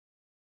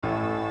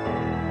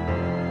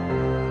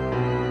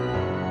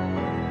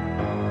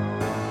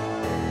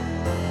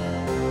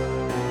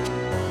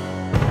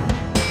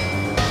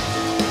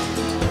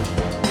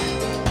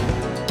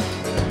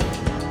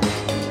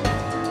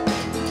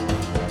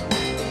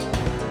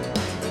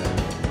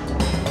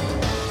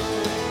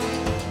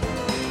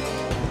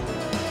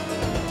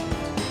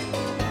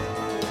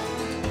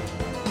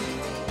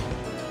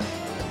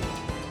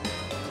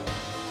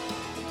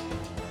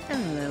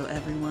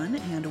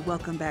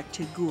welcome back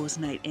to Ghouls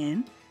Night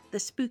In, the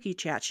spooky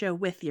chat show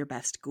with your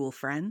best ghoul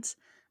friends.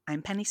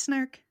 I'm Penny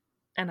Snark.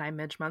 And I'm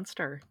Midge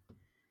Munster.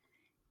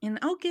 And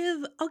I'll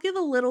give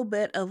a little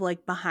bit of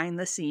like behind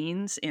the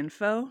scenes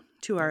info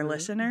to our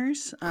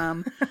listeners.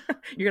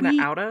 You're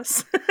gonna out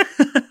us?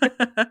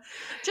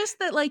 Just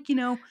that, like, you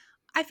know,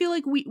 I feel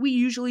like we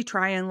usually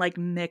try and like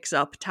mix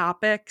up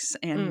topics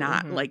and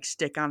not like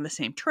stick on the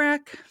same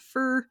track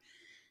for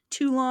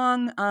too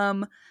long.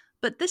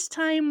 But this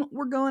time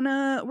we're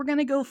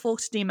gonna go full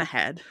steam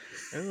ahead.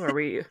 Ooh, are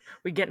we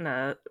getting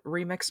a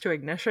remix to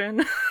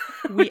Ignition?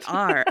 We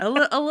are a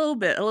little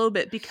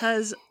bit,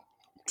 because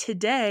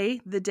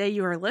today, the day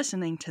you are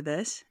listening to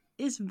this,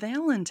 is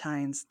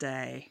Valentine's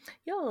Day.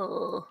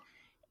 Yo.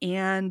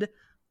 And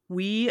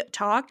we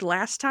talked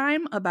last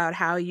time about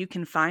how you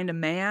can find a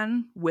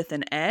man with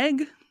an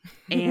egg.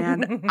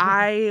 And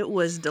I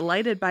was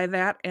delighted by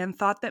that and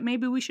thought that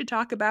maybe we should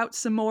talk about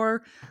some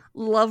more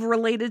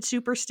love-related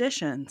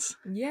superstitions.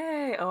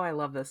 Yay! Oh, I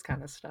love this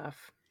kind of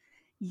stuff.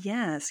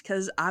 Yes,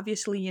 because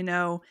obviously, you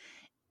know,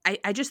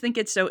 I just think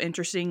it's so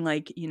interesting.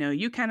 Like, you know,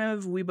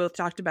 we both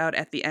talked about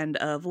at the end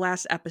of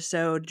last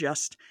episode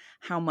just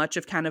how much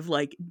of kind of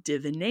like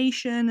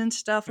divination and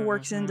stuff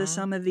works into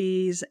some of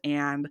these,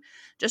 and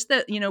just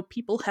that, you know,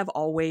 people have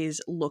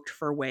always looked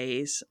for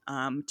ways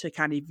to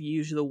kind of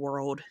use the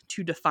world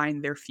to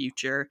define their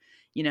future.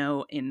 You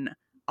know, in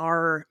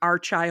our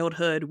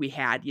childhood, we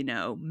had, you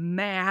know,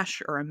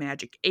 MASH or a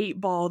magic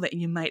 8-ball that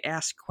you might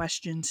ask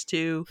questions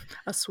to.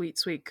 A sweet,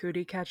 sweet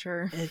cootie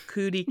catcher. A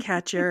cootie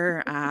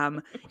catcher.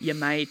 You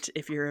might,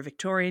 if you're a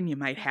Victorian, you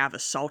might have a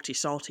salty,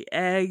 salty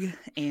egg.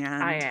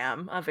 And I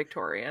am a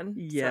Victorian.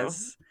 Yes.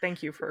 So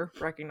thank you for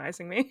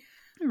recognizing me.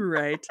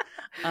 Right.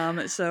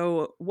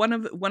 So one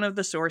of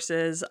the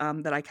sources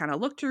that I kind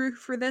of looked through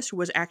for this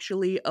was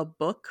actually a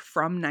book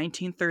from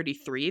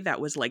 1933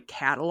 that was like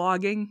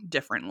cataloging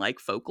different like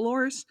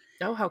folklores.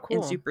 Oh, how cool.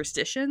 And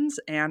superstitions.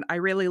 And I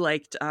really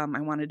liked, I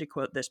wanted to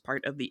quote this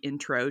part of the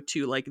intro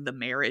to like the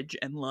marriage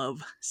and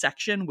love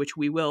section, which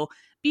we will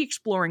be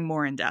exploring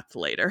more in depth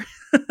later.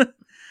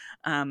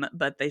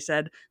 But they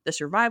said, the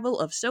survival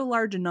of so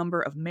large a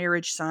number of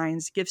marriage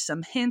signs gives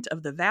some hint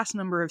of the vast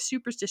number of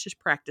superstitious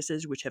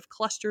practices which have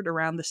clustered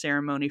around the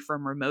ceremony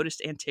from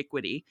remotest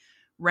antiquity.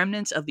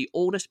 Remnants of the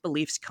oldest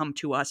beliefs come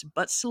to us,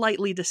 but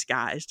slightly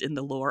disguised in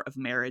the lore of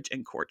marriage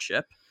and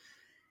courtship.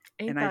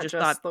 Ain't that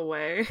just the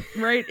way?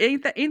 Right?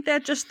 Ain't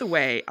that just the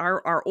way?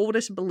 Our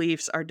oldest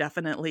beliefs are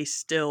definitely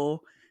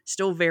still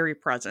very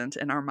present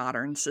in our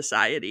modern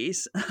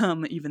societies,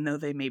 even though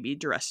they may be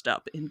dressed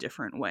up in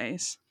different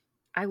ways.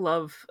 I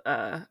love,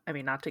 I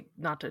mean, not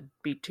to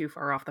be too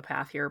far off the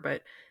path here,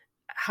 but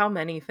how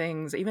many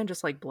things, even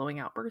just like blowing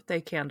out birthday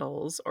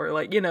candles or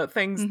like, you know,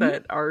 things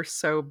that are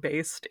so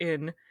based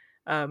in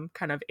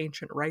kind of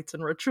ancient rites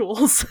and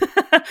rituals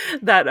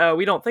that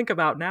we don't think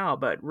about now,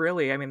 but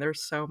really, I mean,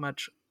 there's so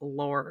much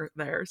lore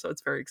there, so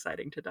it's very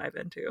exciting to dive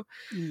into.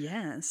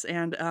 Yes,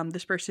 and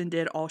this person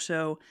did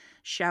also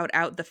shout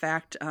out the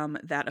fact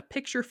that a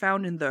picture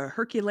found in the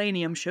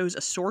Herculaneum shows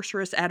a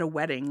sorceress at a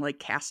wedding, like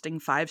casting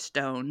 5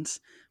 stones,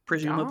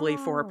 presumably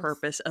for a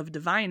purpose of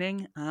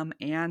divining,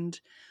 and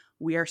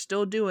we are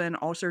still doing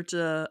all sorts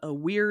of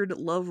weird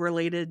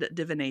love-related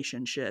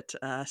divination shit,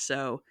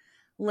 so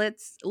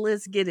let's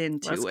get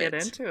into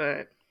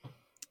it.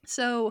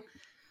 So,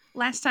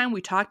 last time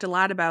we talked a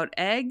lot about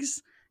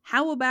eggs.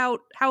 How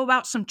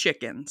about some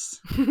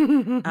chickens?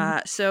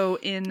 So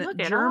in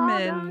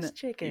German,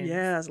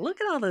 yes, look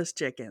at all those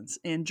chickens.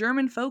 In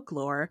German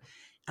folklore,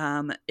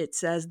 it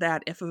says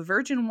that if a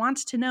virgin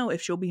wants to know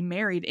if she'll be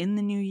married in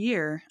the new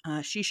year,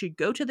 she should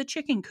go to the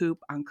chicken coop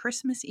on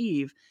Christmas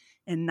Eve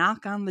and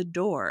knock on the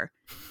door.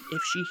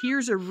 If she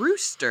hears a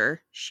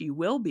rooster, she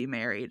will be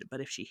married, but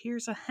if she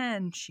hears a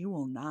hen, she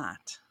will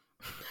not.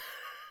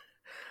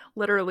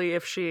 Literally,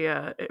 if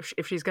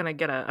she's gonna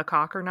get a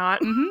cock or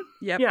not.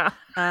 Yep. Yeah.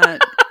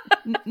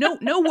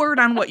 No word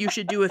on what you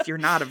should do if you're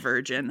not a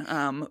virgin.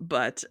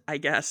 But I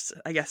guess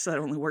that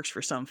only works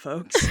for some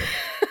folks.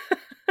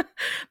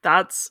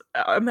 I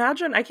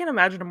can't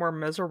imagine a more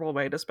miserable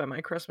way to spend my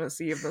Christmas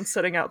Eve than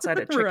sitting outside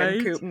a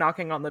chicken coop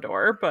knocking on the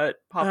door, but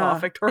pop off,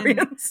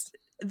 Victorians.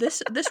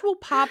 This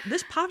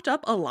popped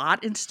up a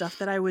lot in stuff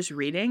that I was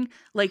reading.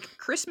 Like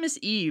Christmas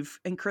Eve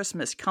and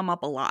Christmas come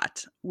up a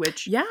lot,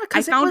 which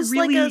because I found it was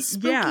really like a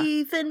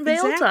spooky thin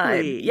veil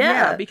time.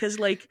 Yeah, because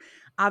like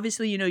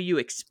obviously, you know, you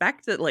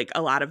expect that like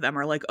a lot of them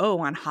are like, oh,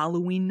 on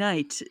Halloween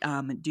night,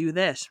 do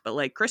this, but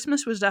like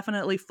Christmas was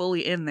definitely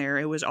fully in there.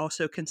 It was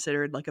also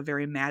considered like a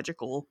very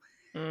magical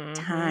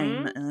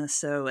time.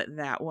 So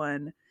that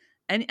one.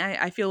 And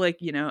I feel like,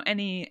 you know,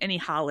 any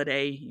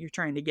holiday you're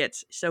trying to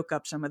soak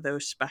up some of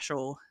those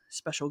special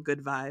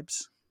good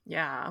vibes.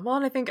 Yeah. Well,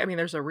 and I think, I mean,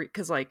 there's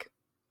because like,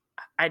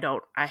 I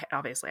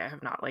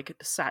have not like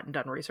sat and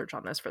done research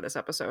on this for this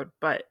episode,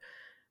 but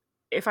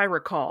if I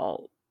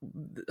recall,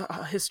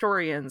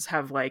 historians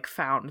have like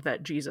found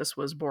that Jesus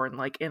was born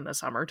like in the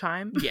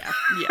summertime. Yeah.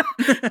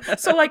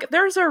 So like,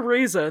 there's a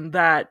reason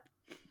that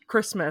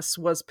Christmas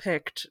was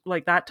picked,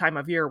 like that time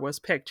of year was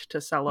picked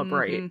to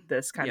celebrate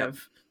this kind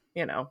of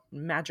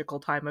magical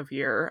time of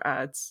year.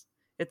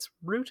 It's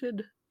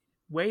rooted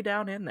way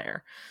down in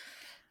there.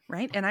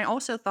 Right. And I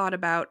also thought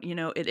about,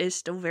 it is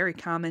still very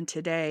common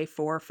today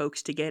for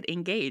folks to get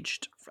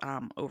engaged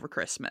over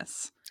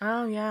Christmas.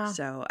 Oh, yeah.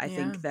 So I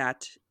think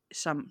that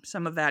some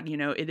of that,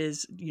 it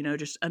is,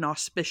 just an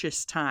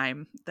auspicious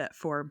time that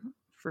for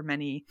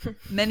many,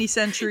 many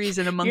centuries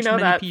and amongst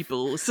many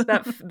peoples.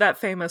 that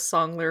famous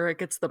song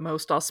lyric, it's the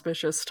most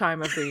auspicious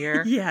time of the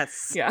year.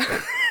 Yes. Yeah.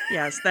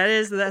 Yes,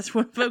 that's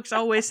what folks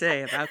always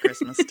say about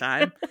Christmas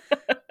time.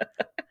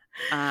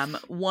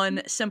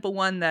 One simple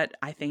one that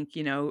I think,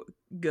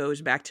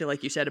 goes back to,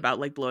 like you said, about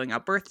like blowing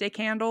out birthday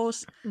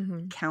candles,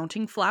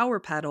 counting flower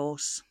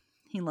petals.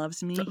 He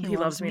loves me. He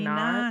loves me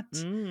not.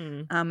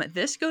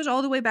 This goes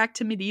all the way back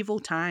to medieval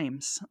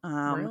times.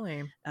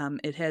 Really?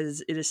 It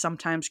is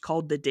sometimes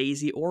called the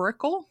Daisy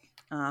Oracle.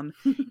 And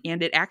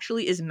it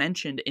actually is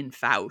mentioned in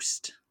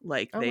Faust.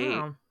 Like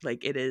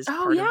it is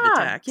part of the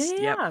text.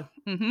 Yeah. Yep.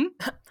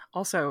 Mm-hmm.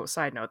 Also,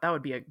 side note, that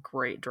would be a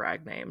great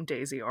drag name,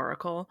 Daisy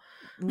Oracle.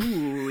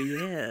 Ooh,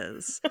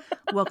 yes.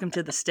 Welcome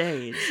to the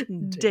stage,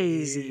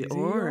 Daisy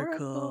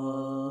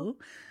Oracle.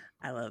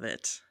 I love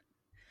it.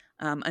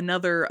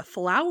 Another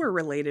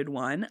flower-related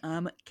one,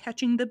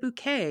 catching the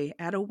bouquet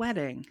at a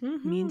wedding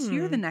means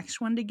you're the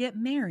next one to get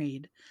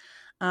married.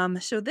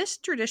 So this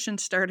tradition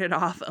started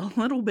off a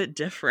little bit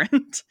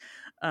different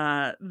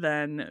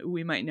than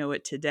we might know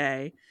it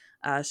today.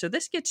 So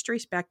this gets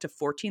traced back to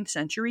 14th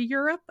century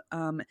Europe.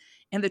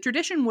 And the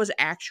tradition was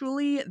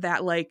actually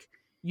that, like,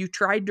 you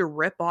tried to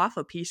rip off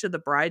a piece of the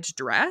bride's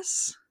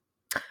dress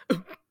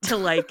to,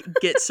 like,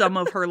 get some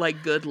of her,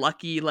 like, good,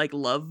 lucky, like,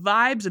 love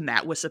vibes. And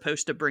that was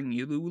supposed to bring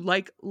you,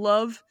 like,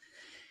 love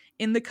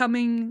in the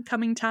coming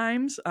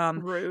times.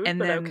 Rude, and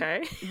but then,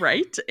 okay.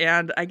 Right.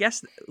 And I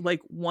guess,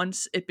 like,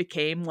 once it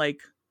became,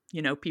 like,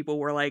 people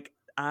were like,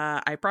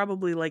 I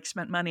probably, like,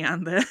 spent money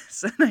on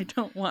this and I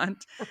don't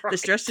want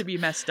this dress to be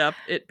messed up.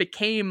 It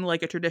became,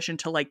 like, a tradition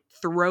to, like,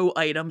 throw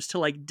items to,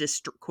 like,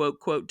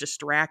 quote,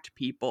 distract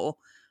people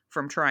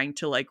from trying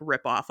to, like,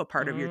 rip off a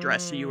part of your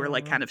dress. So you were,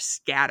 like, kind of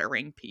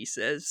scattering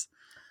pieces.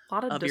 A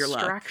lot of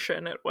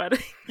distraction at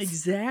weddings.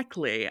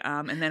 Exactly.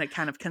 And then it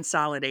kind of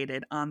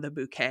consolidated on the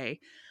bouquet,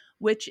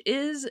 which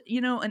is,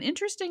 an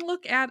interesting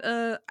look at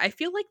I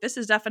feel like this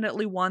is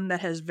definitely one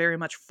that has very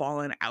much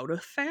fallen out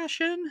of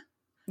fashion.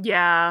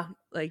 Yeah.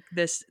 Like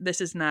this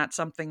is not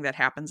something that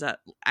happens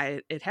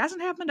it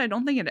hasn't happened, I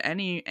don't think,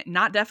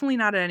 definitely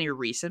not at any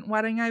recent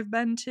wedding I've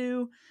been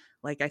to.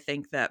 Like, I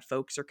think that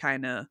folks are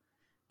kind of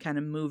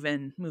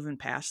moving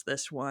past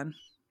this one.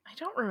 I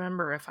don't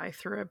remember if I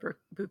threw a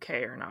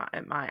bouquet or not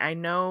at I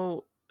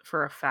know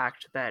for a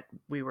fact that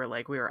we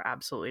were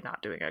absolutely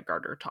not doing a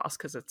garter toss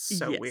because it's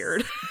so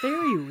weird.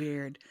 Very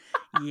weird.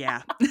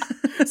 Yeah.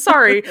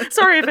 Sorry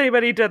if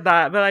anybody did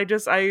that, but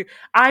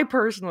I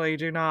personally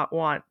do not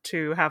want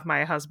to have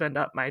my husband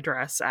up my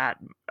dress at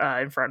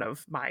in front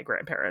of my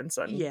grandparents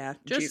and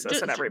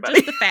Jesus and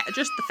everybody.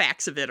 Just the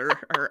facts of it are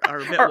a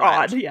bit wild.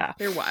 Odd. Yeah,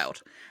 they're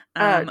wild.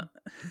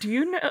 Do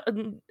you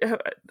know?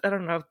 I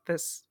don't know if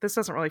this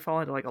doesn't really fall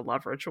into like a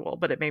love ritual,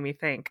 but it made me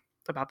think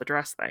about the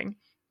dress thing.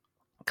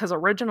 Because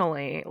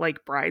originally,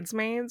 like,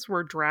 bridesmaids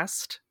were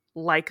dressed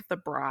like the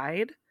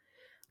bride.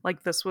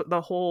 Like,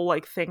 the whole,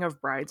 like, thing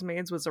of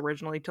bridesmaids was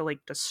originally to, like,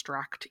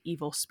 distract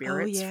evil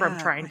spirits from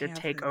trying to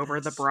take over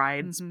the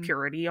bride's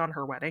purity on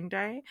her wedding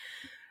day.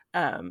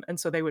 And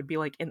so they would be,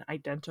 like, in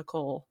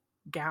identical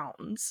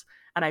gowns.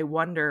 And I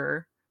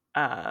wonder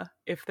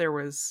if there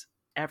was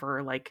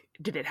ever, like,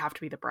 did it have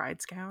to be the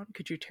bride's gown?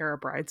 Could you tear a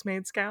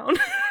bridesmaid's gown?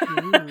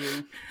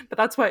 But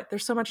that's why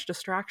there's so much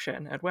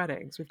distraction at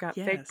weddings. We've got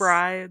fake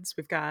brides,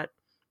 we've got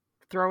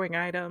throwing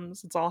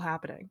items. It's all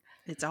happening.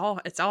 It's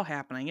all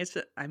happening.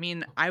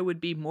 I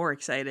would be more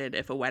excited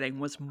if a wedding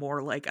was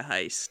more like a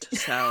heist.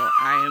 So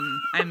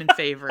I'm in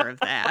favor of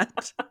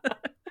that.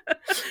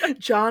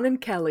 John and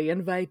Kelly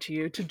invite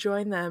you to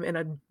join them in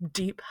a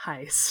deep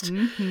heist.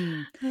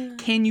 Mm-hmm.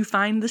 Can you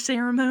find the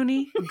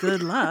ceremony?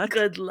 Good luck.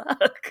 Good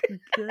luck.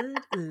 Good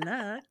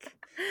luck.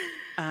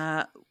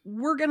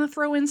 We're going to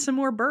throw in some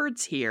more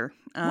birds here.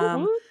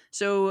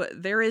 So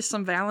there is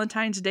some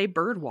Valentine's Day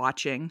bird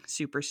watching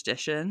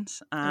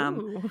superstitions.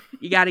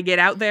 You got to get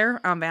out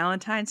there on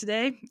Valentine's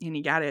Day and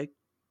you got to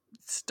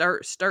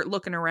start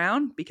looking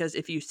around, because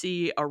if you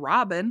see a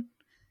robin,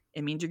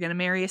 it means you're going to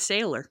marry a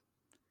sailor.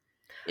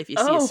 If you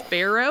see a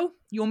sparrow,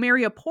 you'll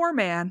marry a poor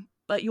man,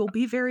 but you'll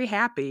be very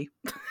happy.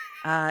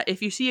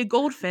 If you see a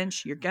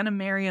goldfinch, you're going to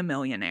marry a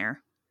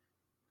millionaire.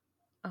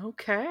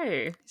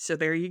 Okay. So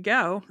there you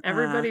go.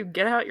 Everybody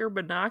get out your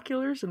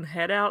binoculars and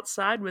head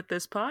outside with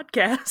this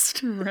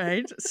podcast.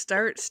 Right.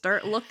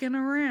 Start looking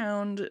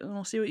around and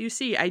we'll see what you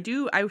see. I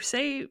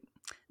say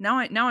now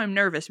I'm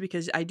nervous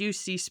because I do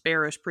see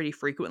sparrows pretty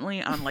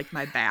frequently on, like,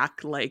 my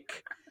back,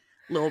 like,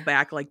 little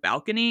back, like,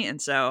 balcony.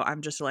 And so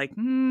I'm just like,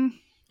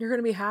 You're going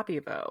to be happy,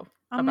 though.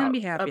 I'm going to be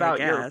happy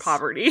about your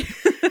poverty.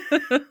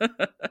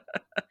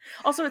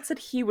 Also, it said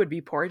he would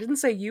be poor. It didn't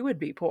say you would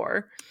be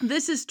poor.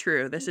 This is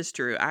true.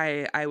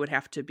 I would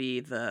have to be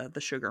the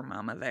sugar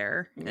mama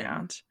there.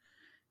 Yeah.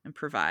 and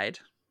provide.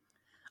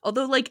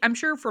 Although, like, I'm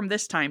sure from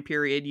this time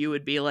period, you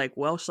would be like,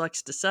 well,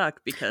 sucks to suck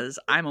because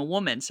I'm a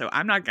woman, so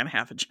I'm not going to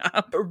have a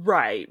job.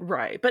 Right.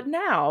 But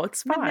now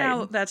it's fine. But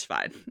now that's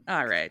fine.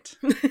 All right.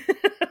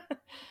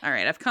 All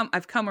right.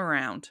 I've come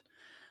around.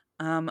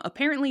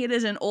 Apparently it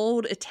is an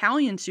old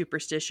Italian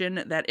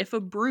superstition that if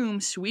a broom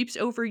sweeps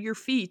over your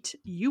feet,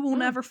 you will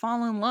never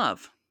fall in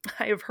love.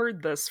 I have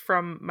heard this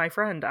from my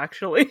friend,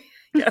 actually.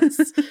 Yes.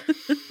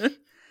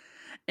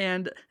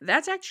 And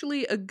that's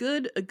actually a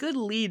good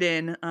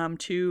lead-in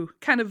to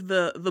kind of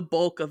the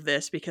bulk of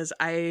this, because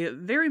I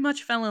very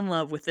much fell in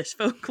love with this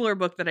folklore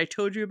book that I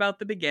told you about at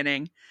the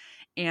beginning.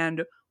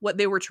 And what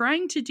they were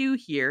trying to do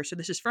here, so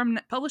this is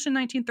published in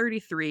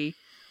 1933,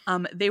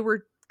 they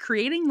were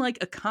creating like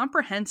a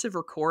comprehensive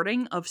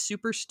recording of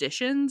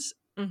superstitions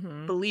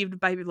believed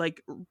by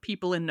like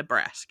people in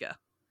Nebraska.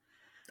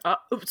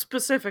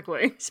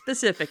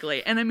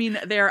 Specifically. And I mean,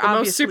 they're the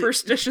obviously most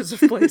superstitious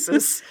of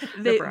places.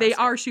 they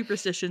are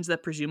superstitions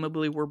that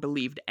presumably were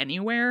believed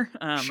anywhere.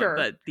 Sure.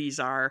 But these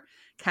are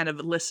kind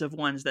of lists of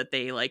ones that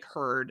they like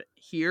heard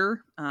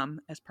here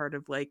as part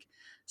of like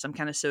some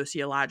kind of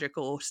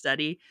sociological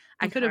study.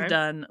 I could have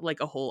done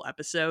like a whole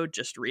episode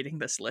just reading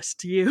this list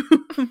to you,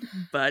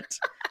 but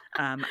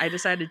I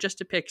decided just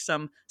to pick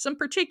some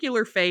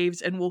particular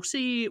faves, and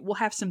we'll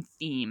have some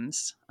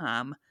themes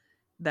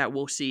that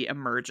we'll see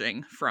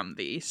emerging from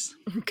these.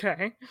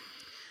 Okay.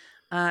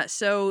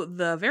 So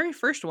the very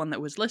first one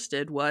that was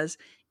listed was,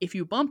 if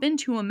you bump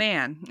into a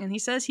man and he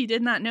says he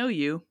did not know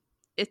you,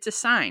 it's a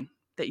sign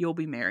that you'll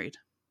be married.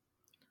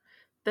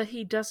 That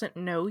he doesn't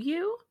know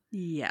you?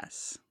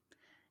 Yes.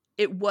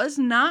 It was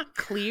not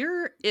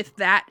clear if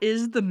that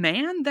is the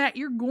man that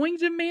you're going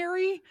to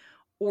marry,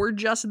 or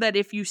just that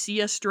if you see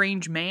a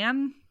strange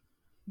man,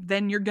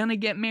 then you're going to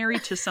get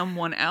married to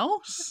someone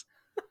else.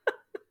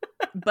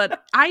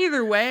 But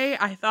either way,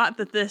 I thought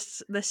that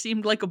this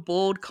seemed like a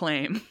bold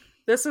claim.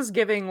 This is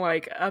giving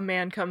like a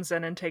man comes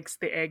in and takes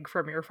the egg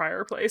from your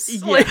fireplace.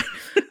 Yeah. Like,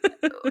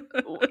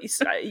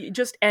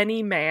 just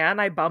any man.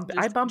 I bump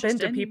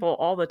into people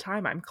all the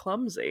time. I'm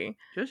clumsy.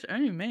 Just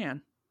any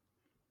man.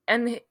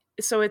 And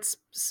so it's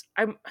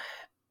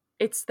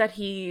that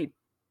he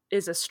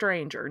is a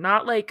stranger,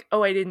 not like,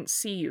 oh, I didn't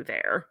see you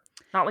there.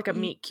 Not like a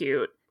meet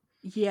cute.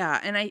 Yeah,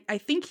 and I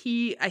think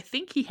he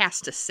has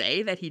to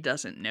say that he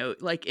doesn't know.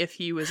 Like, if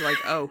he was like,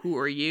 oh, who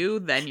are you?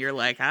 Then you're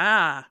like,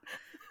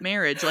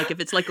 marriage. Like, if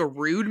it's like a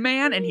rude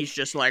man and he's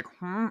just like,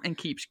 and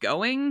keeps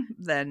going,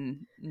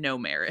 then no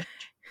marriage.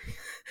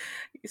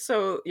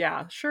 So,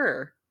 yeah,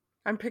 sure.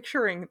 I'm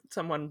picturing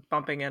someone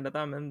bumping into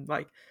them and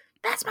like,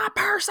 that's my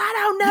purse, I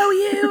don't know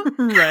you.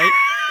 Right.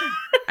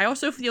 I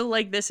also feel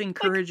like this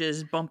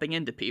encourages bumping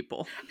into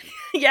people.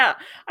 Yeah,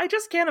 I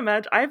just can't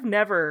imagine. I've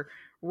never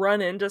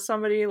run into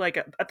somebody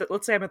like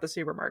let's say I'm at the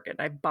supermarket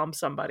and I bump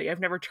somebody. I've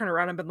never turned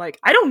around and been like,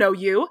 I don't know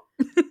you.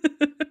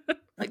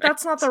 Like,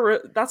 that's not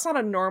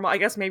a normal. I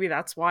guess maybe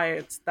that's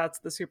why that's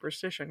the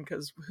superstition,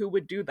 because who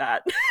would do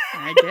that?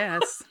 I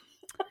guess.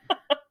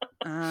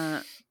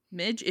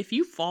 Midge, if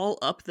you fall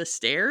up the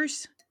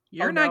stairs,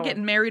 you're not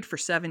getting married for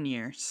 7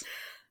 years.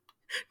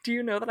 Do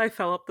you know that I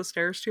fell up the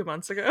stairs 2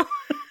 months ago?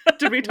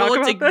 Did we talk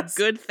about this? It's a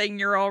good thing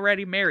you're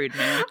already married,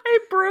 man. I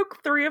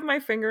broke 3 of my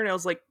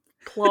fingernails, like,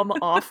 plumb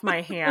off my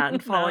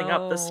hand falling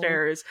up the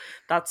stairs.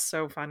 That's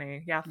so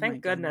funny. Yeah,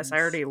 thank goodness I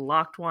already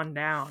locked one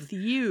down.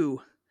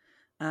 Phew.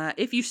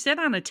 If you sit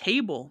on a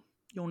table,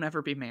 you'll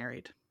never be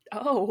married.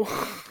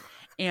 Oh.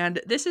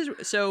 And this is,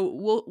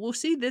 so we'll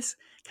see this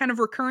kind of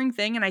recurring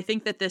thing, and I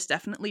think that this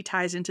definitely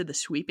ties into the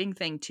sweeping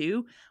thing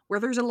too, where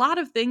there's a lot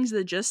of things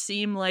that just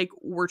seem like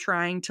we're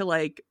trying to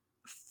like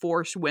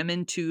force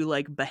women to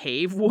like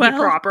behave well. Be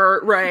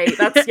proper, right.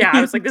 That's, yeah,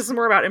 I was like, this is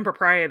more about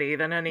impropriety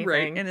than anything.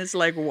 Right. And it's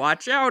like,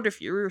 watch out, if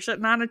you're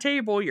sitting on a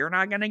table, you're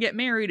not going to get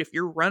married. If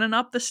you're running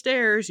up the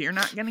stairs, you're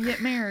not going to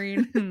get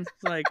married. It's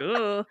like,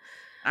 oh,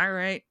 all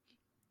right.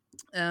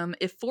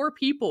 If 4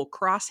 people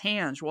cross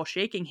hands while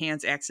shaking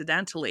hands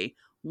accidentally,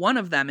 one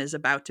of them is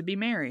about to be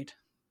married.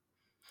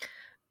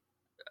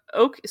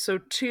 Okay, so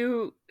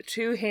two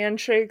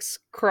handshakes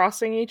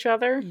crossing each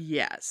other?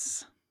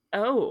 Yes.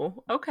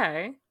 Oh,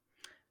 okay.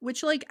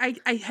 Which, like, I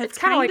have it's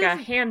kind of like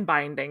a hand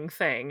binding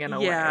thing in a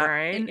way,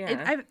 right?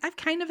 And I've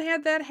kind of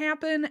had that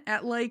happen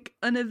at like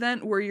an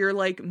event where you're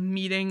like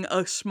meeting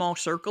a small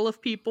circle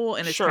of people,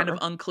 and it's kind of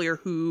unclear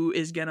who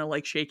is gonna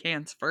like shake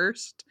hands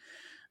first.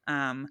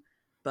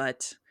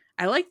 But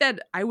I like that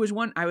I was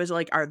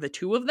like, are the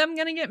 2 of them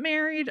gonna get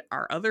married?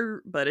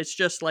 But it's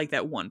just like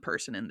that one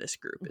person in this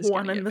group is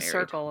one in the married.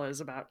 Circle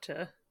is about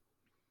to.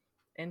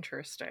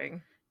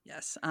 Interesting.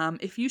 Yes.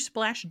 If you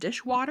splash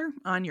dishwater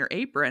on your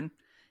apron,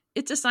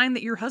 it's a sign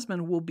that your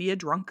husband will be a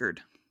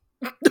drunkard.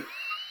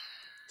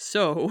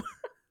 So.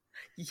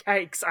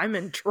 Yikes, I'm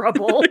in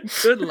trouble.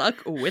 Good luck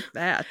with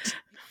that.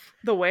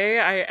 The way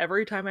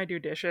every time I do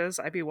dishes,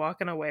 I'd be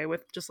walking away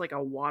with just like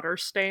a water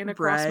stain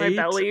across my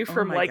belly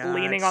from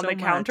leaning on the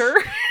counter.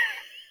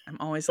 I'm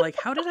always like,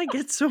 how did I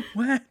get so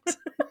wet?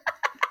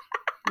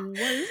 What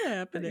is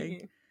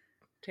happening?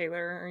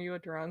 Taylor, are you a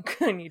drunk?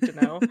 I need to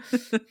know.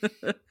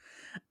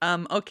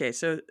 Okay,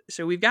 so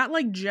we've got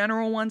like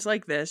general ones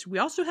like this. We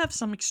also have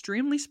some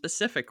extremely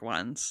specific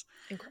ones.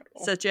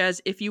 Incredible. Such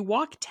as, if you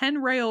walk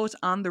 10 rails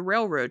on the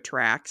railroad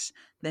tracks,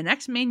 the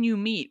next man you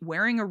meet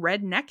wearing a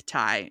red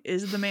necktie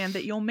is the man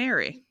that you'll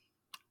marry.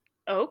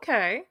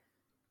 Okay.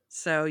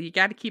 So you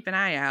got to keep an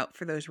eye out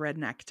for those red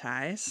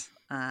neckties.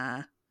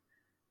 10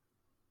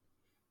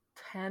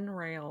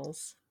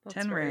 rails. That's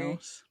 10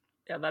 rails.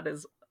 Yeah, that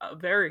is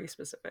very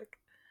specific.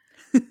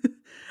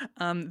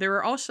 There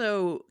are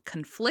also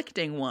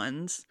conflicting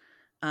ones,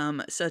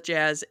 such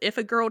as, if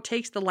a girl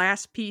takes the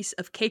last piece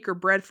of cake or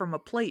bread from a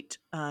plate,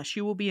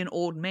 she will be an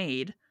old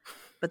maid.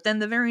 But then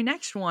the very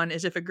next one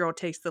is, if a girl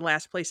takes the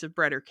last piece of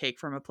bread or cake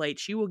from a plate,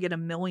 she will get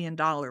 $1 million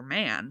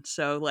man.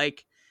 So,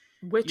 like,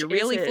 you're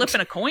really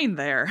flipping a coin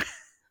there.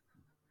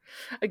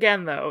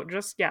 Again, though,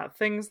 just,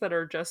 things that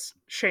are just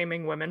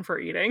shaming women for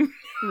eating.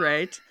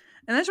 Right.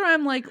 And that's why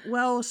I'm like,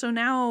 well, so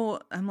now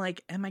I'm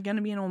like, am I going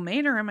to be an old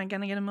maid or am I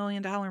going to get $1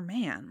 million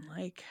man?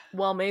 Like,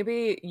 well,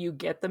 maybe you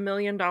get the $1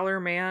 million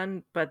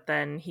man, but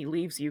then he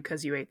leaves you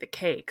because you ate the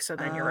cake. So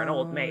then you're an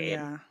old maid.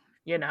 Yeah.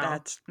 You know,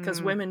 that's because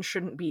women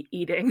shouldn't be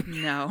eating.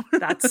 No.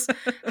 That's,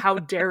 how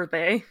dare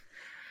they?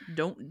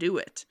 Don't do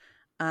it.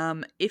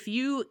 If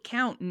you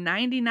count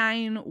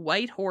 99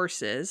 white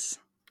horses.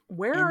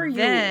 Where are you?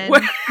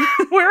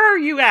 Where are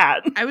you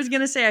at? I was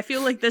going to say, I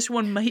feel like this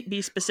one might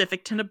be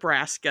specific to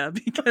Nebraska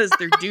because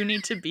there do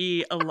need to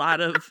be a lot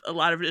of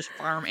just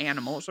farm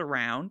animals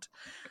around.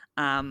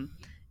 And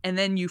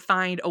then you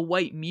find a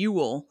white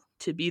mule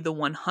to be the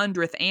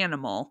 100th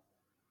animal.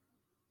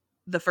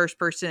 The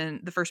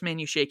first man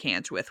you shake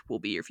hands with will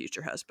be your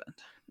future husband.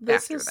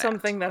 This is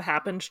something that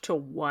happened to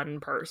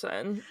one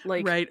person.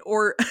 Like, right.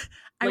 Or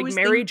like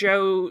Mary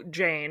Jo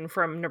Jane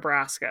from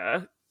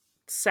Nebraska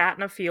sat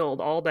in a field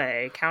all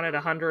day, counted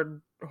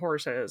 100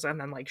 horses, and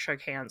then like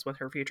shook hands with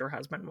her future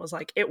husband and was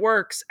like, it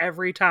works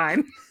every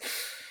time.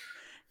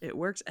 It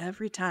works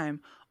every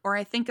time. Or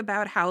I think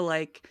about how,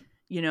 like,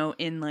 you know,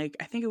 in like,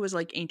 I think it was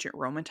like ancient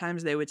Roman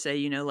times, they would say,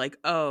 you know, like,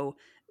 oh,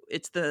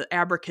 it's the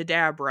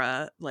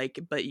abracadabra, like,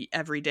 but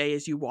every day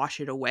as you wash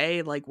it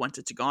away, like, once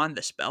it's gone,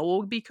 the spell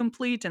will be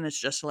complete. And it's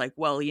just like,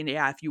 well, you know,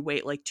 yeah, if you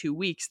wait like 2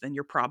 weeks, then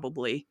you're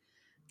probably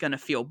gonna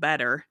feel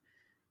better.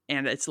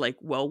 And it's like,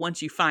 well,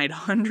 once you find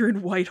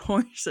 100 white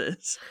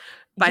horses,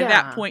 by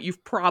that point,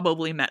 you've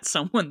probably met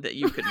someone that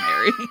you could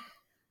marry.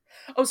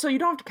 Oh, so you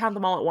don't have to count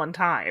them all at one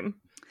time.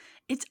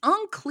 It's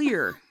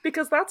unclear.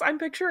 Because I'm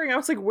picturing, I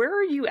was like, where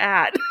are you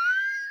at?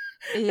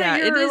 Yeah,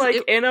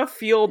 you're in a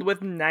field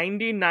with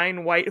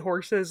 99 white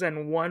horses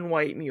and 1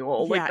 white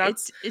mule. Yeah, like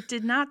it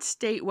did not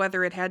state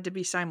whether it had to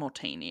be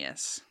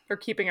simultaneous. They're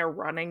keeping a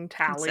running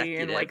tally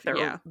in like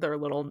their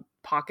little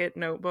pocket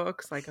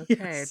notebooks. Like,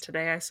 okay,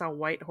 today I saw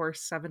white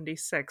horse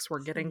 76. We're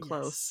getting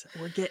close.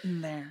 We're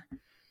getting there.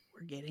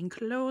 We're getting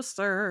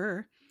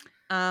closer.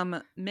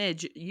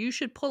 Midge, you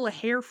should pull a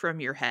hair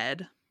from your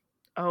head.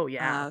 Oh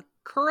yeah.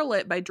 Curl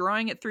it by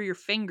drawing it through your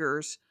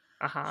fingers.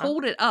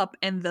 Hold it up,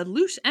 and the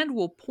loose end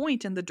will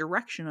point in the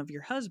direction of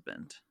your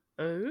husband.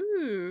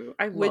 Ooh,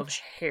 I love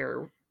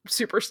hair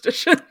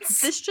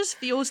superstitions. This just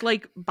feels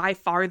like by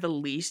far the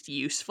least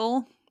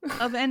useful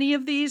of any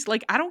of these.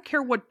 Like, I don't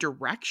care what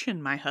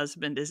direction my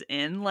husband is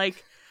in.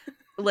 Like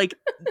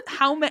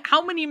how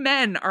many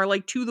men are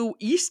like to the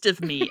east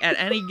of me at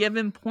any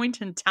given point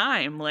in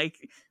time?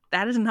 Like,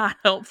 that is not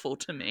helpful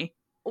to me.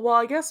 Well,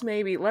 I guess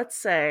maybe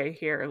let's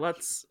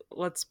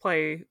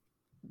play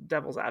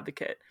devil's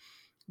advocate.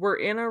 We're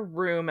in a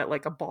room at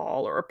like a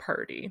ball or a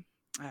party.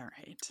 All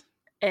right.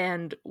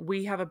 And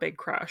we have a big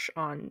crush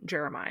on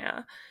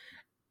Jeremiah.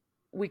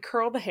 We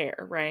curl the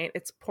hair, right?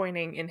 It's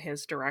pointing in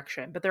his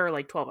direction, but there are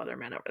like 12 other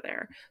men over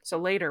there. So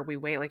later we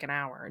wait like an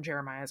hour and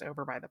Jeremiah's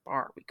over by the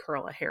bar. We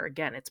curl a hair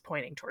again. It's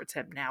pointing towards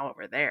him now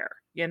over there,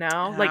 you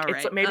know? Like,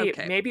 it's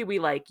maybe we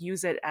like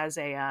use it as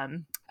a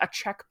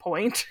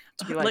checkpoint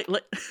to be like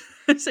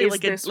say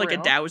like a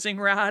dowsing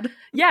rod.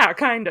 Yeah,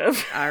 kind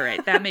of. All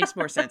right. That makes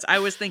more sense. I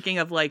was thinking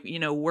of like, you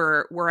know,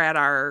 we're at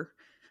our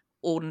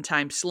olden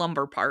time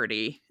slumber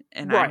party.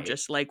 And I'm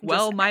just like,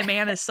 well, my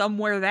man is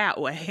somewhere that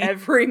way.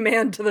 Every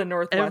man to the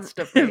northwest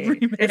of me every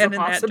man is a in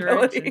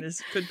possibility. That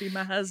direction could be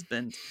my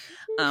husband.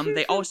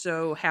 They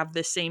also have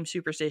the same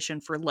superstition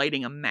for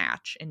lighting a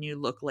match, and you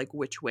look like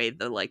which way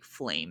the like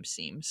flame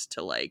seems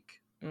to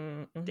like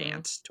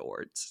dance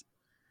towards.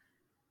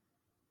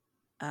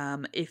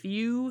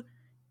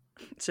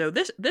 So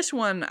this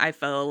one I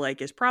felt like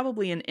is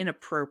probably an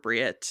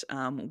inappropriate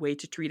way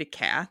to treat a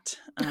cat.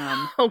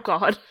 Oh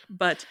God!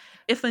 But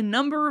if a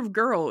number of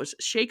girls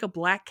shake a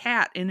black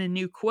cat in a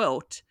new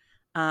quilt,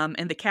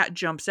 and the cat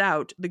jumps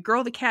out, the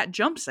girl the cat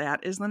jumps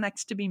at is the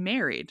next to be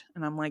married.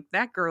 And I'm like,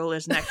 that girl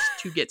is next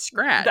to get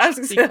scratched.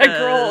 That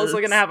girl is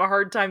going to have a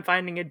hard time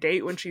finding a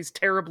date when she's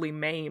terribly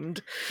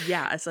maimed.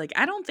 Yeah, it's like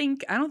I don't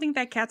think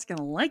that cat's going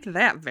to like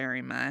that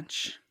very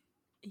much.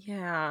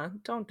 Yeah,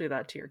 don't do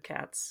that to your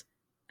cats.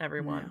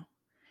 Everyone. No.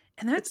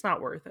 And that It's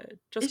not worth it.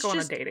 Just it's go on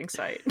just a dating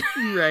site.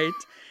 right.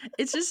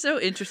 It's just so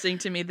interesting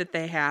to me that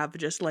they have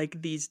just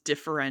like these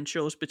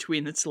differentials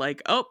between it's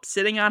like, oh,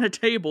 sitting on a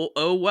table,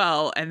 oh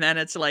well, and then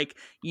it's like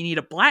you need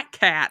a black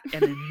cat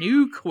and a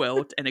new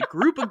quilt and a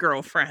group of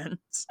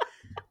girlfriends.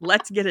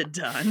 Let's get it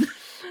done.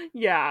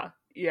 Yeah.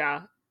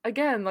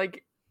 Again,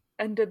 like,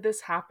 and did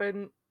this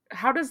happen?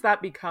 How does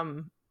that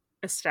become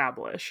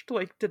established?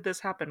 Like, did this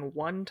happen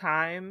one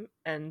time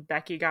and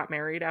Becky got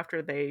married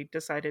after they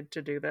decided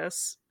to do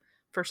this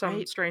for some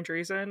Right. strange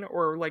reason?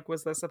 Or, like,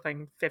 was this a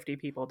thing 50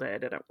 people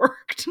did and it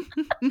worked?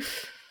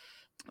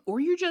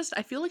 Or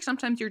I feel like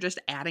sometimes you're just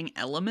adding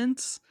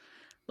elements.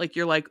 Like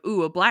you're like,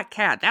 ooh, a black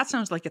cat. That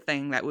sounds like a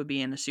thing that would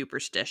be in a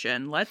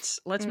superstition. Let's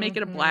make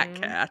it a black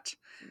cat.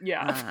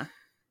 Yeah.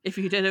 If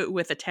you did it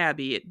with a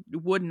tabby, it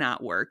would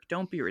not work.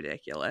 Don't be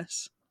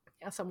ridiculous.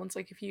 Yeah, someone's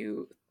like, if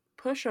you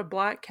push a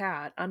black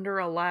cat under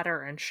a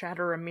ladder and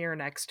shatter a mirror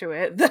next to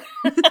it,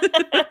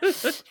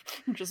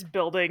 just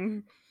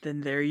building.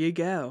 Then there you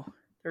go.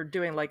 They're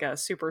doing like a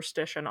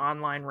superstition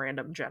online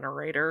random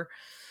generator.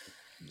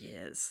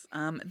 Yes.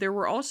 There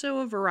were also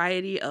a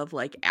variety of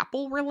like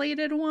Apple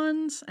related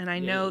ones. And I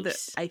know that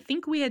I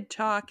think we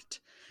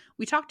talked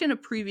in a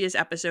previous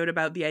episode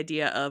about the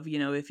idea of,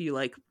 if you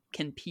like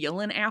can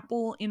peel an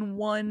apple in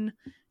one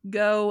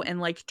go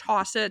and like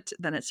toss it,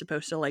 then it's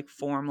supposed to like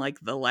form like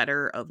the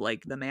letter of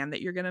like the man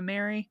that you're gonna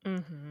marry.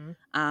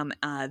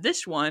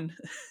 This one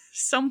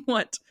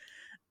somewhat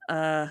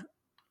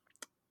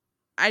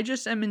I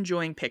just am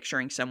enjoying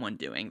picturing someone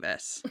doing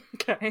this.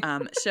 Okay.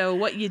 So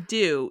what you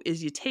do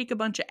is you take a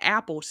bunch of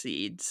apple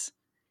seeds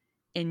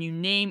and you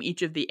name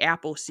each of the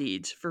apple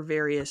seeds for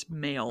various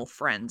male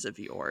friends of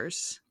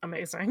yours.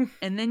 Amazing.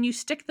 And then you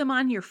stick them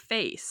on your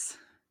face.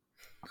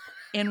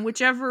 And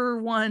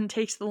whichever one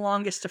takes the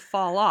longest to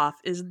fall off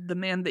is the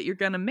man that you're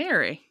going to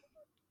marry.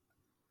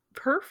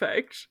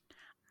 Perfect.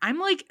 I'm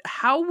like,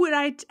 how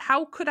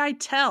could I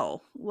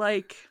tell?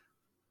 Like,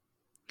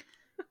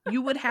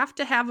 you would have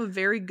to have a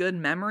very good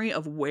memory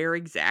of where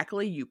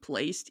exactly you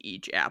placed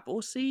each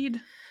apple seed.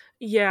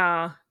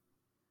 Yeah.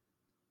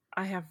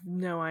 I have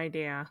no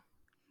idea.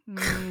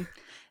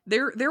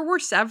 There were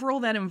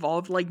several that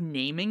involved like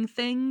naming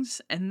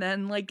things and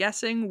then like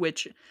guessing,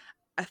 which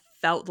I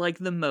felt like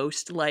the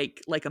most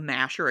like a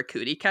mash or a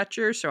cootie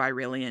catcher, so I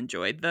really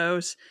enjoyed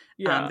those.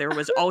 Yeah. There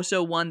was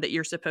also one that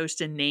you're supposed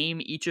to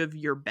name each of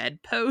your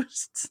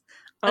bedposts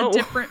a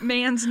different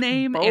man's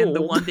name, and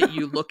the one that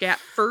you look at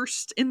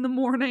first in the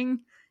morning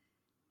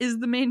is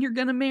the man you're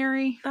gonna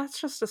marry. That's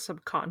just a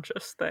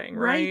subconscious thing,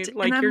 right?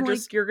 Like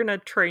you're gonna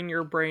train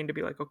your brain to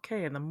be like,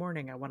 okay, in the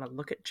morning I want to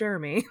look at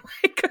Jeremy.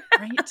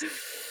 Right?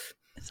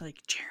 It's like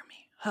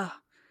Jeremy. Huh.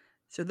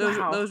 So those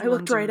I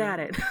looked right at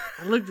it.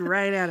 I looked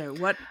right at it.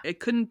 What? It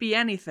couldn't be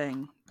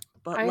anything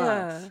but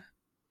love.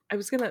 I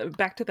was gonna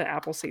back to the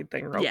Appleseed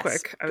thing real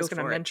quick. I was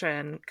gonna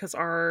mention because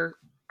our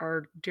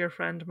dear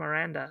friend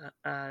Miranda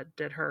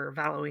did her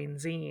Halloween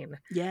zine.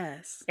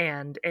 Yes.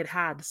 And it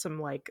had some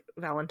like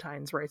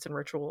Valentine's rites and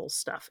rituals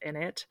stuff in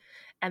it.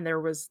 And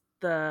there was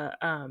the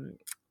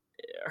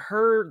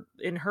her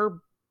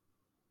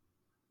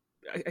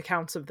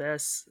accounts of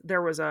this,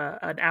 there was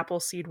an apple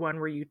seed one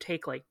where you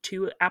take like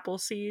 2 apple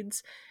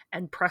seeds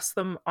and press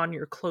them on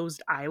your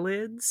closed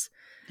eyelids.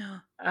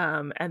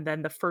 And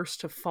then the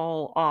first to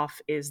fall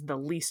off is the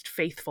least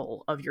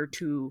faithful of your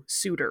 2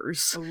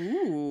 suitors.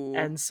 Ooh.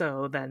 And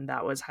so then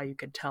that was how you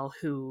could tell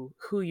who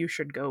you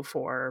should go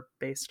for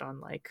based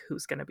on like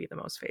who's going to be the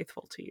most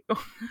faithful to you.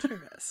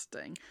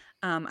 Interesting.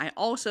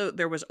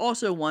 There was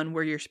also one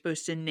where you're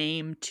supposed to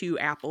name 2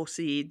 apple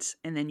seeds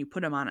and then you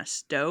put them on a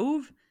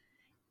stove,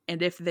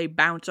 and if they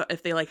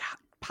like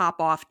pop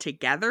off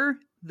together,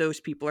 those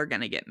people are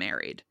going to get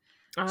married.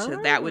 Oh.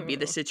 So that would be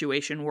the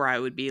situation where I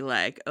would be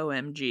like,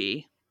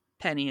 OMG,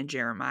 Penny and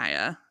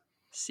Jeremiah,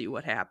 see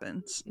what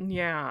happens.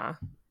 Yeah.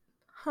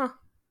 Huh.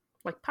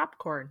 Like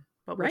popcorn,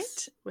 but right?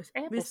 With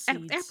apple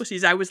seeds. Apple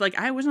seeds. I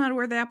was not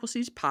aware the apple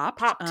seeds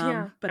popped.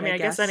 Yeah. But I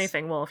guess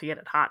anything will if you get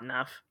it hot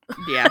enough.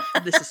 Yeah,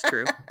 this is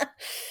true.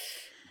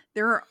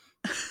 There are...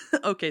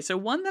 Okay, so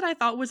one that I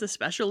thought was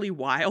especially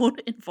wild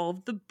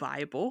involved the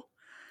Bible.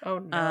 Oh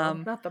no,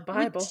 not the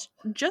Bible.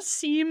 Which just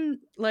seemed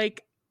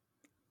like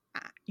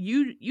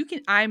you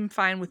can. I'm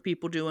fine with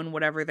people doing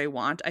whatever they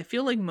want. I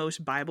feel like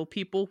most Bible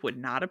people would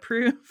not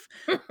approve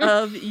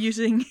of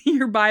using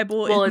your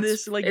Bible in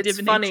this like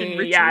divination funny,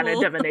 ritual. Yeah, in a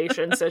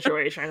divination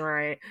situation,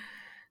 right?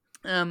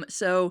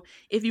 So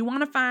if you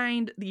want to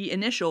find the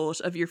initials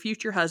of your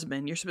future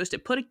husband, you're supposed to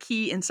put a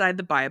key inside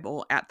the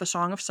Bible at the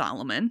Song of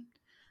Solomon.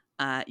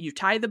 You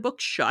tie the book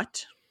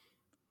shut.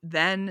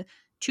 Then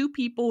 2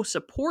 people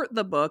support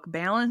the book,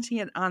 balancing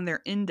it on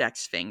their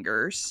index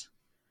fingers.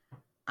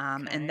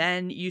 And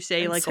then you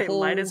say a whole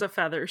light as a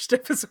feather,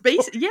 stiff as a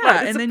pole.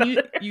 Yeah, and then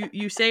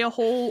you say a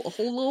whole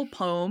little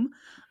poem.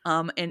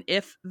 And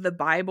if the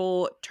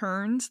Bible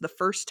turns the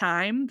first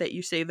time that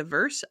you say the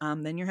verse,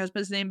 then your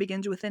husband's name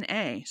begins with an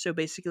A. So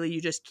basically, you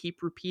just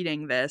keep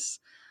repeating this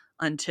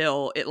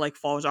until it like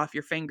falls off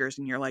your fingers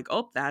and you're like,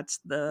 oh, that's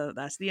the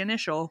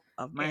initial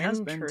of my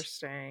husband.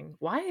 Interesting.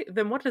 Why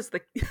then? What does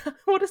the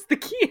what does the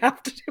key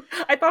have to do?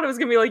 I thought it was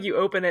gonna be like you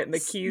open it and the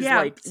keys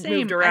like same.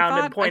 moved around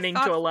and pointing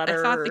to a letter.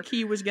 I thought the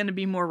key was going to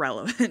be more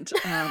relevant,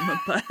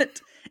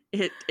 but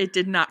it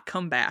did not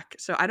come back.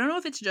 So I don't know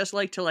if it's just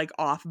like to like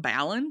off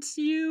balance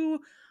you,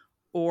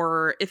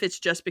 or if it's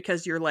just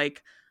because you're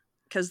like,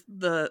 because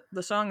the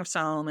Song of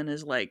Solomon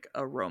is like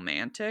a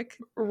romantic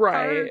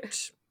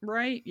part,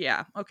 right?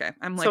 Yeah. Okay.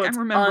 I'm like, so I'm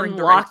remembering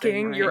the right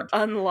thing, right? You're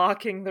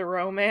unlocking the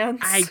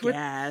romance, I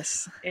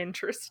guess.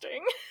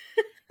 Interesting.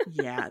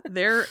 Yeah.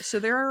 There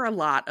are a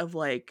lot of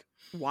like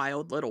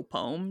wild little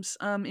poems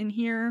in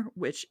here,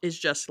 which is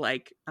just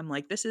like, I'm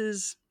like, this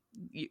is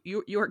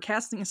you're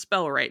casting a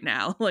spell right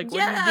now. Like,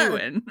 what are you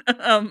doing?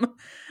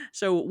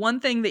 So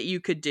one thing that you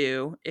could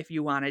do if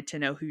you wanted to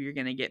know who you're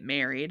going to get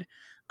married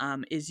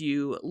is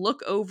you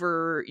look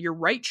over your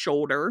right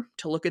shoulder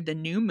to look at the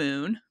new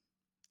moon,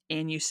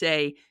 and you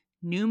say,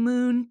 new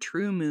moon,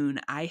 true moon,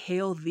 I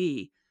hail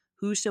thee.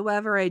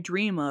 Whosoever I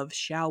dream of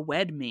shall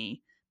wed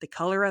me. The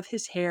color of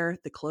his hair,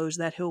 the clothes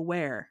that he'll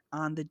wear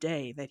on the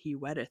day that he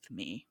weddeth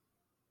me.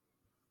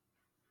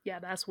 Yeah,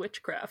 that's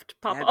witchcraft.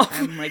 Off.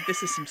 I'm like,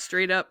 this is some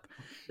straight up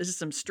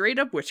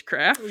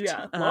witchcraft.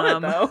 Yeah,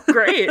 love it though.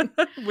 Great.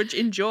 Which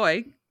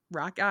enjoy.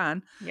 Rock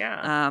on.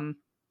 Yeah.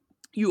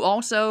 You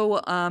also,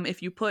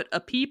 if you put a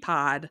pea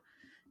pod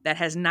that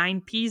has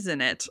 9 peas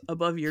in it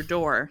above your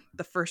door,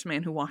 the first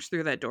man who walks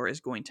through that door is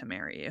going to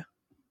marry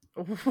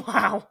you.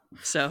 Wow.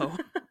 So.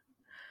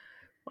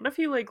 What if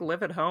you like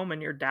live at home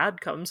and your dad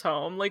comes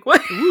home? Like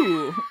what?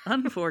 Ooh,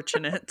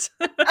 unfortunate.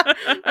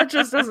 That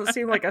just doesn't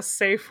seem like a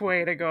safe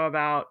way to go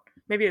about.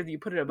 Maybe you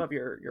put it above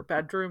your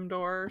bedroom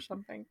door or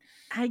something.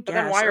 I guess. But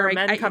then why are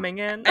men coming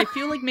in? I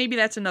feel like maybe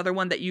that's another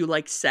one that you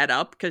like set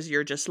up because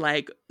you're just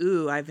like,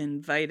 ooh, I've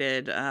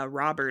invited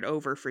Robert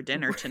over for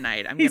dinner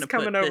tonight. I'm going to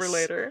put over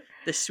later.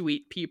 The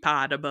sweet pea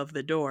pod above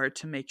the door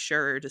to make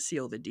sure to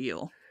seal the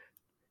deal.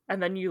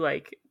 And then you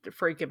like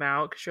freak him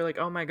out because you're like,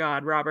 oh my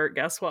God, Robert,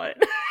 guess what?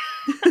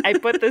 I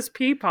put this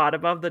pea pod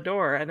above the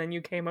door and then you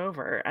came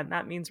over and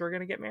that means we're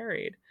going to get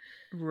married.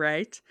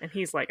 Right. And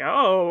he's like,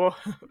 oh,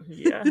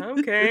 yeah,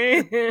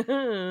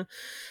 okay.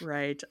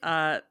 Right.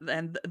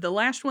 And the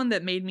last one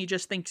that made me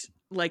just think,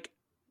 like,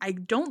 I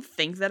don't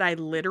think that I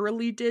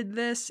literally did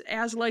this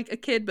as, like, a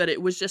kid, but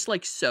it was just,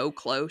 like, so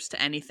close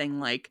to anything,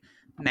 like,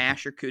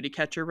 MASH or Cootie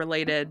Catcher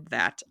related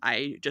that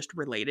I just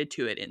related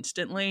to it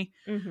instantly.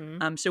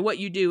 Mm-hmm. So what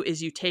you do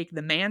is you take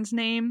the man's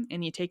name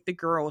and you take the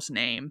girl's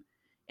name,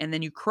 and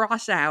then you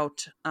cross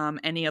out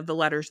any of the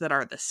letters that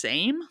are the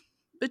same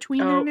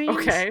between their names.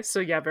 Okay, so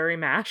yeah, very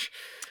MASH.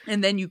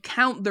 And then you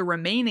count the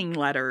remaining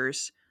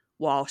letters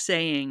while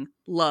saying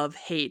love,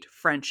 hate,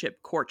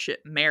 friendship,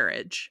 courtship,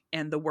 marriage,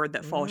 and the word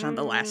that falls on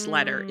the last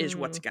letter is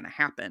what's going to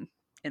happen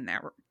in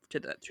that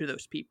to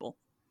those people.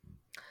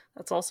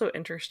 That's also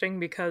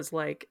interesting because,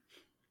 like,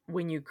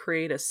 when you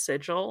create a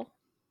sigil,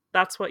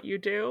 that's what you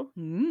do.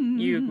 Mm-hmm.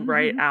 You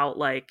write out,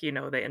 like, you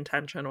know, the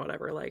intention,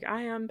 whatever, like,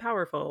 I am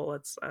powerful.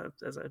 It's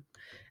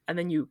and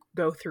then you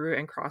go through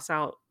and cross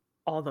out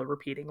all the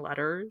repeating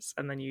letters,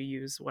 and then you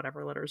use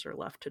whatever letters are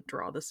left to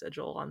draw the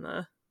sigil on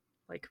the,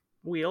 like,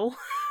 wheel.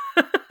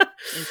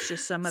 It's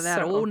just some of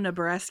that old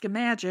Nebraska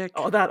magic.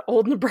 Oh, that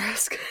old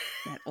Nebraska.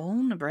 That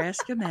old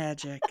Nebraska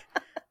magic.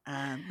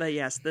 But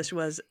yes, this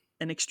was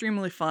an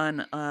extremely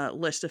fun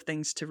list of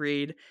things to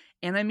read.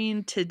 And I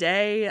mean,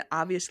 today,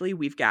 obviously,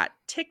 we've got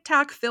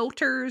TikTok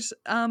filters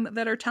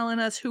that are telling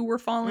us who we're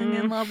falling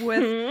in love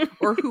with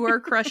or who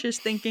our crush is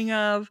thinking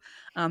of.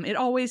 It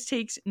always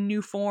takes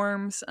new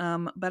forms,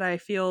 but I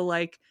feel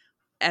like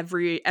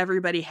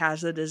everybody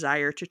has a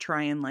desire to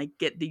try and like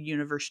get the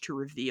universe to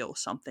reveal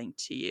something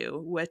to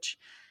you, which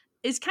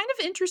is kind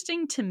of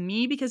interesting to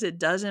me because it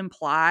does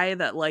imply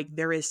that like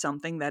there is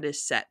something that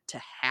is set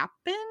to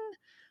happen,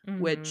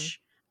 which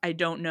I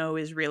don't know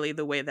is really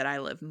the way that I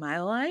live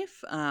my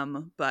life.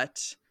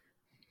 But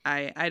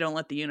I don't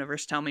let the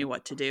universe tell me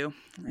what to do.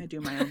 I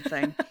do my own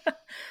thing.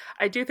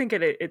 I do think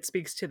it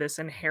speaks to this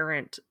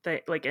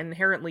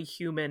inherently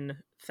human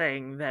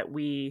thing that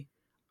we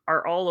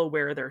are all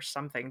aware there's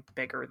something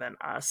bigger than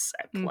us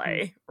at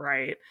play,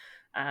 right?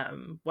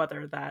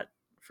 Whether that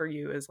for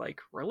you is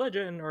like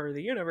religion or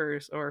the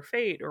universe or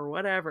fate or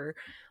whatever.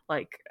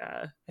 Like,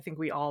 I think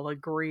we all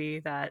agree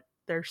that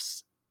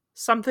there's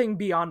something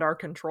beyond our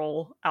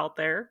control out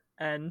there,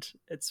 and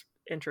it's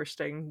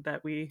interesting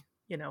that we,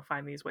 you know,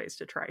 find these ways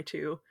to try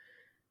to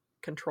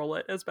control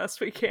it as best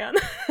we can.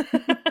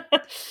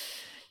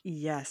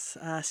 Yes.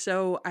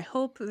 So I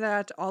hope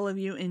that all of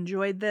you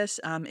enjoyed this.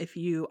 If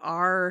you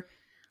are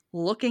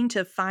looking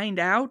to find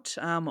out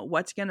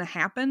what's going to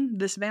happen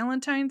this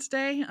Valentine's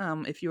Day,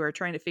 if you are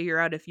trying to figure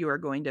out if you are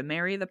going to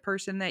marry the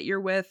person that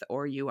you're with,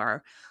 or you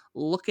are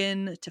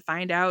looking to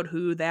find out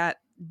who that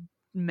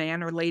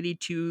man or lady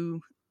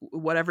to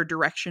whatever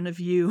direction of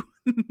you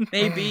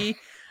may be,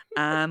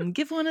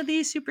 give one of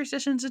these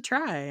superstitions a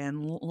try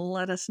and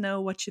let us know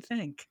what you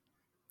think.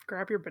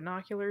 Grab your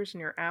binoculars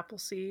and your apple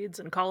seeds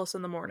and call us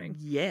in the morning.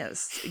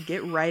 Yes,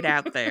 get right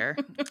out there.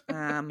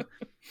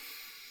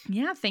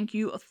 Yeah, thank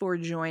you for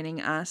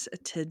joining us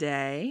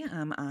today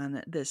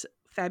on this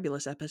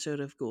fabulous episode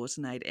of Ghouls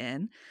Night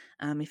In.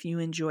 If you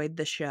enjoyed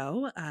the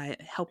show,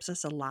 it helps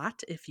us a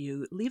lot if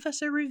you leave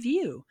us a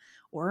review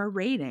or a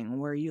rating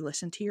where you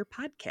listen to your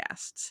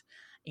podcasts.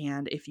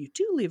 And if you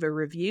do leave a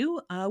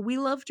review, we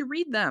love to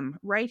read them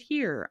right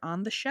here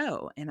on the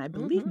show. And I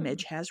believe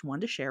Midge has one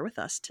to share with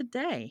us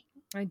today.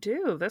 I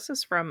do. This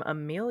is from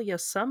Amelia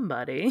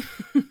Somebody.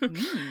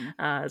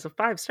 It's a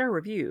 5-star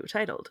review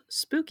titled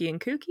Spooky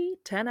and Kooky,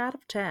 10 out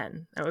of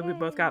 10. And we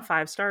both got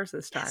 5 stars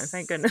this time. Yes.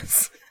 Thank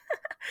goodness.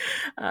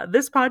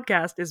 This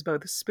podcast is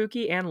both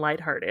spooky and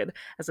lighthearted.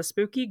 As a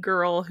spooky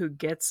girl who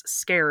gets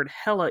scared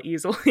hella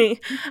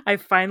easily, I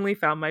finally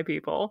found my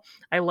people.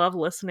 I love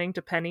listening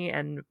to Penny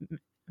and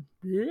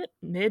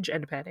Midge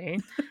and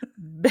Penny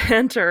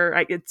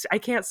banter. I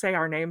can't say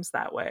our names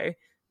that way.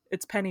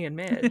 It's Penny and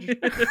Midge.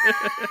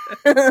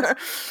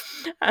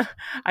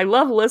 I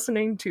love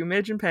listening to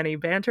Midge and Penny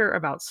banter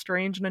about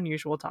strange and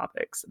unusual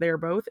topics. They are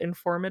both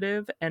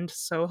informative and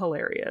so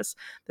hilarious.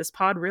 This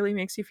pod really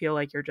makes you feel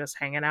like you're just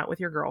hanging out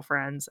with your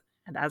girlfriends.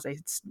 And as a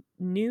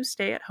new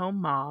stay-at-home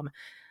mom,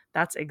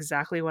 that's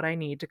exactly what I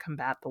need to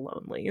combat the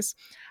lonelies.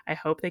 I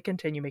hope they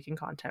continue making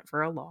content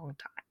for a long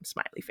time.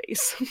 Smiley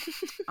face.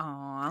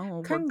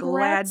 Aw, we're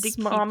glad to keep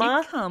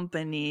you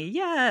company.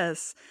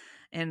 Yes.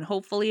 And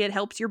hopefully it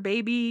helps your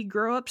baby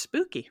grow up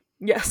spooky.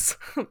 Yes.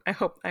 I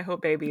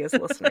hope baby is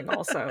listening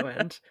also.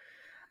 And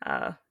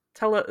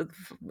tell it,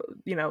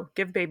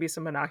 give baby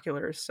some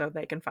binoculars so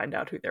they can find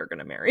out who they're going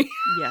to marry.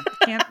 Yeah.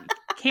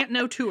 Can't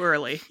know too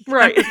early.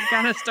 Right.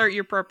 Gotta start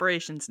your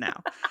preparations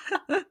now.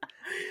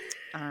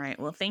 All right.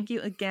 Well, thank you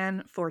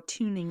again for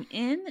tuning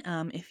in.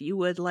 If you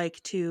would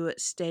like to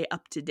stay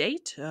up to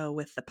date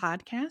with the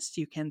podcast,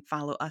 you can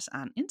follow us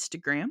on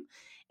Instagram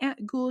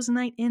at Ghouls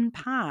Night In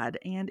Pod.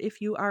 And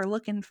if you are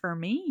looking for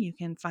me, you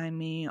can find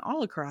me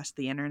all across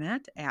the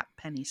internet at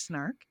Penny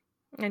Snark.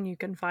 And you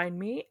can find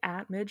me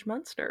at Midge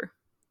Munster.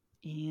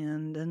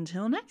 And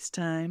until next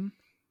time,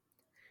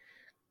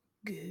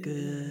 goodbye.